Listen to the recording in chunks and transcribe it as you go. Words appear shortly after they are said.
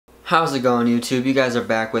How's it going, YouTube? You guys are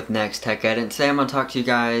back with Next Tech Edit. Today I'm going to talk to you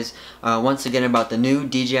guys once again about the new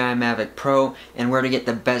DJI Mavic Pro and where to get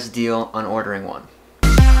the best deal on ordering one.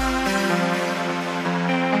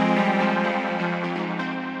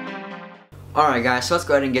 Alright guys, so let's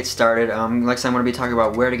go ahead and get started. Like I said, I'm going to be talking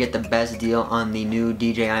about where to get the best deal on the new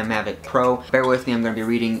DJI Mavic Pro. Bear with me, I'm going to be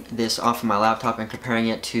reading this off of my laptop and comparing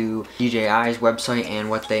it to DJI's website and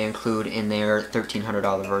what they include in their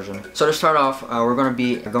 $1,300 version. So to start off, we're going to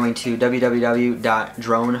be going to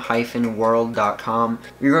www.drone-world.com.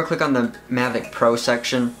 You're going to click on the Mavic Pro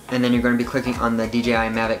section, and then you're going to be clicking on the DJI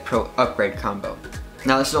Mavic Pro Upgrade combo.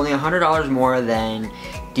 Now this is only $100 more than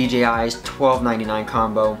DJI's $12.99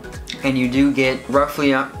 combo, and you do get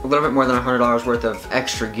roughly a little bit more than $100 worth of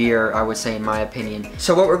extra gear, I would say, in my opinion.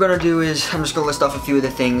 So what we're going to do is, I'm just going to list off a few of the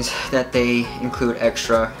things that they include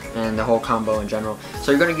extra and the whole combo in general.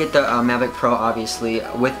 So you're going to get the Mavic Pro, obviously,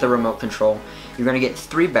 with the remote control. You're going to get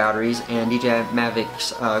 3 batteries, and DJI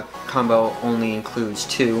Mavic's combo only includes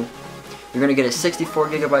 2. You're going to get a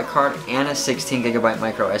 64GB card and a 16GB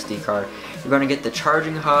micro SD card. You're going to get the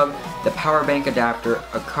charging hub, the power bank adapter,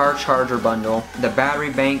 a car charger bundle, the battery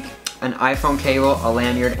bank, an iPhone cable, a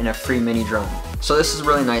lanyard, and a free mini drone. So this is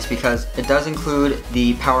really nice because it does include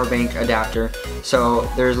the power bank adapter, so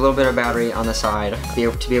there's a little bit of battery on the side to be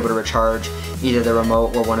able to recharge either the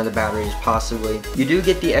remote or one of the batteries possibly. You do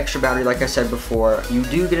get the extra battery, like I said before. You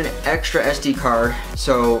do get an extra SD card,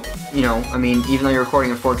 so you know, I mean, even though you're recording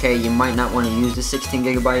in 4K, you might not want to use the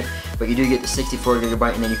 16GB, but you do get the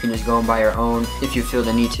 64GB, and then you can just go and buy your own if you feel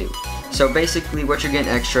the need to. So basically what you're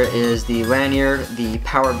getting extra is the lanyard, the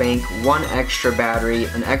power bank, 1 extra battery,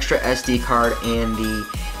 an extra SD card, and the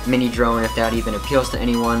mini drone if that even appeals to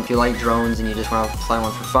anyone. If you like drones and you just want to fly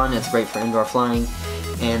one for fun, it's great for indoor flying.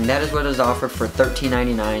 And that is what is offered for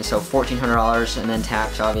 $1,399, so $1,400 and then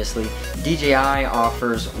tax, obviously. DJI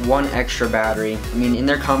offers 1 extra battery. I mean, in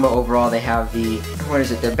their combo overall, they have the,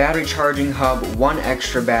 the battery charging hub, 1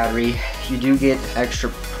 extra battery. You do get extra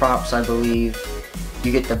props, I believe.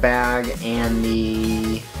 You get the bag and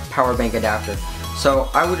the power bank adapter. So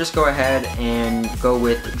I would just go ahead and go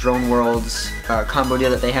with Drone World's combo deal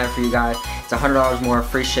that they have for you guys. It's $100 more,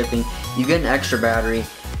 free shipping. You get an extra battery,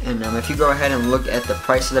 and if you go ahead and look at the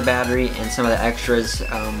price of the battery and some of the extras,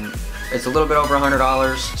 it's a little bit over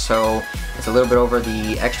 $100, so it's a little bit over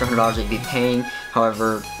the extra $100 that you'd be paying.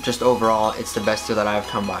 However, just overall, it's the best deal that I've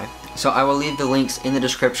come by. So I will leave the links in the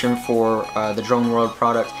description for the Drone World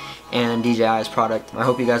product and DJI's product. I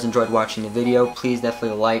hope you guys enjoyed watching the video. Please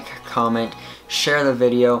definitely like, comment, share the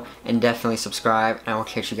video, and definitely subscribe, and I will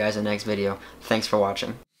catch you guys in the next video. Thanks for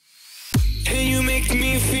watching. And you make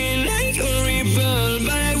me feel like a rebel,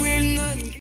 but I